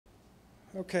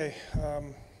Okay,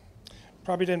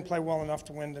 probably didn't play well enough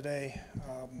to win today.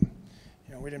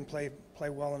 We didn't play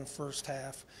well in the first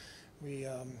half. We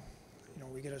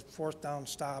get a fourth down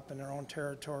stop in their own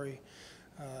territory,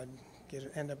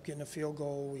 end up getting a field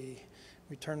goal.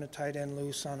 We turned the tight end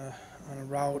loose on a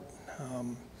route.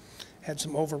 Had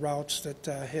some over routes that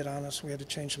hit on us. We had to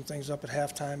change some things up at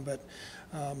halftime, but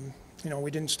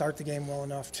we didn't start the game well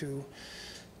enough to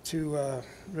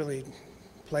really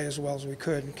play as well as we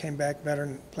could. We came back better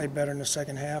and played better in the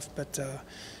second half, but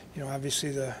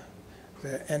obviously the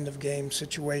end of game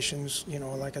situations,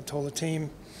 like I told the team,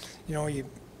 you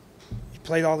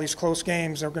played all these close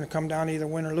games, they're going to come down to either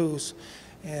win or lose,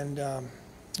 and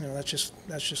that's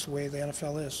just the way the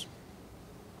NFL is.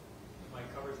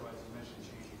 Mike, coverage-wise, you mentioned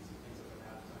changing some things up at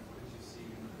halftime. What did you see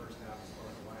in the first half as far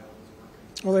as why it was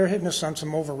working? Well, they were hitting us on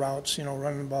some over routes,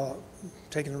 running the ball,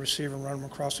 taking the receiver and running them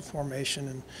across the formation,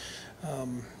 and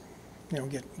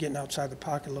getting outside the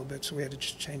pocket a little bit, so we had to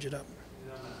just change it up.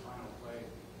 And on that final play,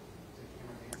 did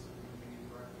Cameron Hansen do anything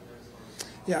incorrectly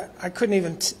there? Yeah, I couldn't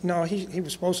even no, he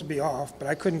was supposed to be off, but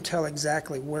I couldn't tell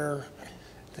exactly where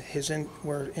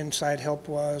where inside help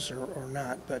was or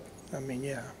not, but I mean,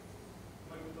 yeah.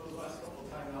 Like with those last couple of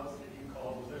timeouts that you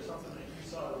called, was there something that you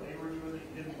saw that they were doing that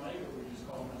you didn't like, or were you just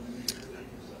calling them to make sure that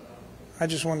you were set up? I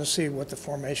just wanted to see what the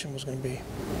formation was going to be.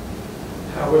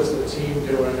 How is the team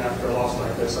doing after a loss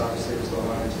like this? Obviously, it was the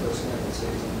Lions' first win of the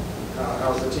season.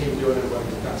 How's the team doing when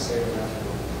you've got saving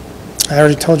after? I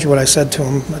already told you what I said to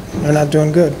them, but they're not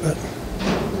doing good. But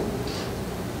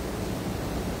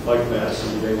Like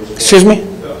Madison today was. Excuse me?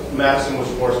 Madison was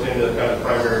forced into the kind of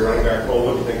primary running back role.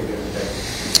 What do you think of him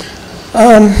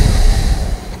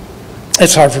today?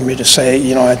 It's hard for me to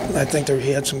say. I think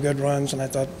he had some good runs, and I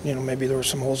thought, maybe there were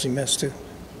some holes he missed too.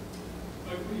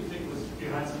 What do you think was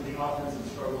behind some of the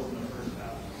offensive struggles in the first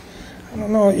half? I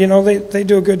don't know. They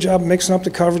do a good job mixing up the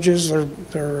coverages.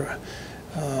 They're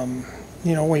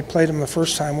we played them the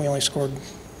first time. We only scored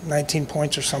 19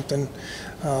 points or something,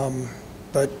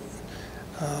 but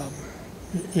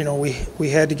we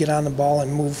had to get on the ball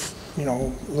and move, a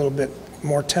little bit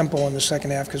more tempo in the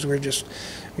second half because we just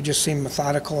seemed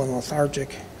methodical and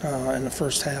lethargic in the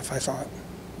first half, I thought.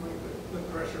 The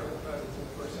pressure on the Vikings in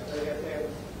the first half, they had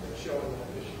showing that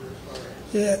this year as far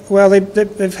as. Yeah, well,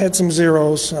 they've had some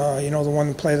zeros. The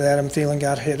one play that Adam Thielen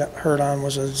got hurt on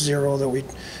was a zero that we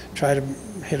tried to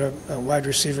hit a wide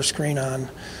receiver screen on.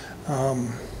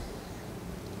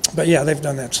 But yeah, they've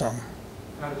done that some.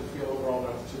 How did you feel overall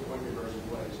about the two-point conversion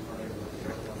plays?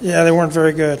 Yeah, they weren't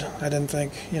very good, I didn't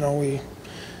think. We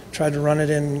tried to run it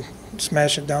in,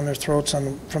 smash it down their throats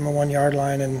from the 1 yard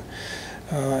line, and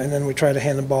then we tried to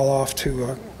hand the ball off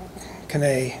to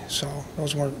Kane. So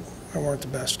those weren't the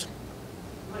best.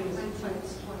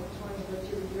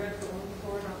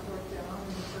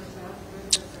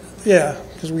 Yeah,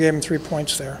 because we gave them 3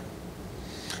 points there.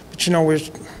 But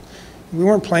we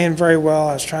weren't playing very well.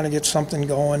 I was trying to get something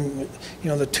going.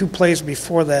 The 2 plays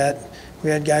before that, we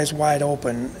had guys wide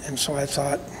open, and so I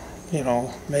thought,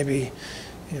 maybe,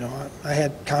 I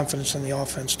had confidence in the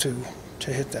offense to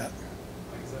hit that.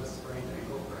 Is that a sprained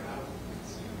ankle for Adam?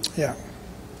 Yeah.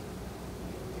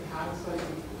 How would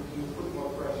you put more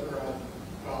pressure on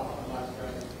the last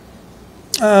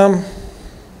drive?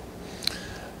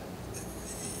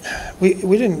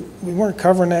 We weren't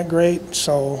covering that great,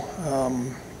 so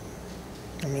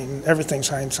everything's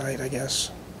hindsight, I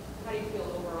guess. How do you feel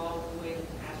overall with the way the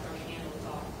pass rush handles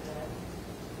off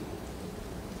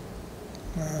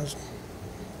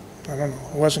today? I don't know.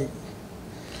 It wasn't.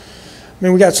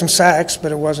 We got some sacks,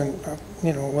 but it wasn't.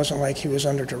 It wasn't like he was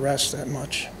under duress that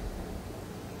much.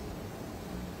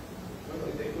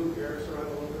 Did they move Harris around a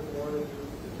little bit more than you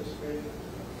anticipated?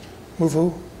 Move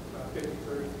who?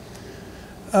 53.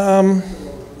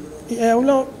 Yeah.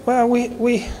 No. Well,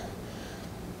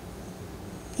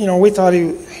 we thought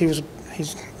he's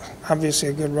obviously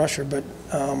a good rusher, but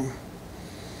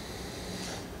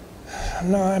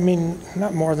no,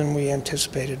 not more than we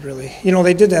anticipated, really.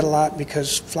 They did that a lot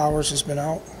because Flowers has been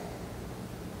out.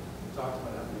 You talked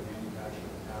about having to manufacture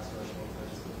the pass rush a little bit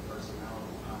just with the personnel.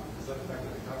 Does that affect the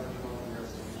coverage at all in your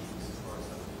estimations as far as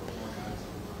having to put more guys on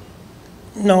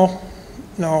the rush? No.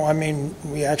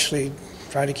 We actually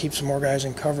try to keep some more guys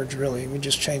in coverage, really. We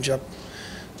just change up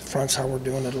the fronts, how we're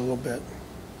doing it a little bit.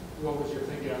 What was your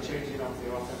thinking on changing up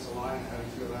the offensive line? How do you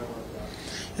feel that worked out?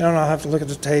 I don't know. I'll have to look at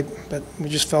the tape, but we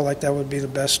just felt like that would be the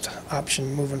best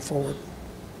option moving forward.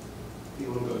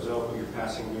 Thielen goes out, but you're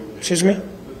passing game today. Excuse me?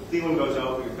 Thielen goes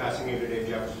out, but you're passing game today.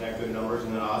 Jefferson had good numbers,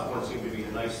 and then Osborne seemed to be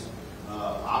a nice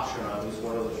option on at least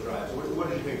one of those drives. What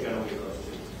did you think generally of those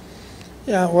two?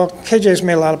 Yeah, well, KJ's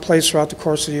made a lot of plays throughout the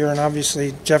course of the year, and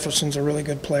obviously Jefferson's a really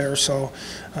good player. So,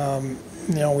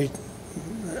 you know,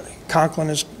 Conklin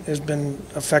has been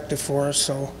effective for us.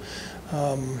 So,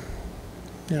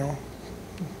 you know,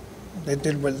 they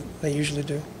did what they usually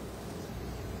do.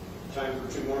 Time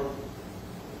for two more.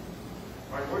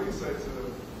 Mike, what do you say to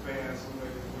the fans when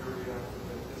they weary after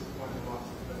the disappointing loss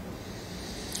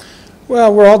today?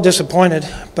 Well, we're all disappointed,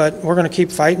 but we're going to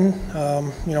keep fighting.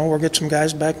 You know, we'll get some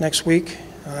guys back next week.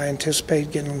 I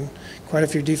anticipate getting quite a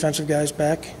few defensive guys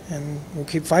back, and we'll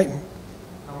keep fighting.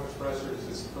 How much pressure does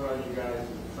this put on you guys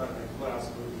to try to make playoffs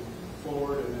moving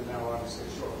forward, and then now obviously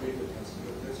a short week against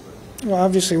Pittsburgh? Well,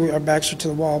 obviously our backs are to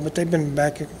the wall, but they've been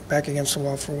back against the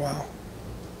wall for a while.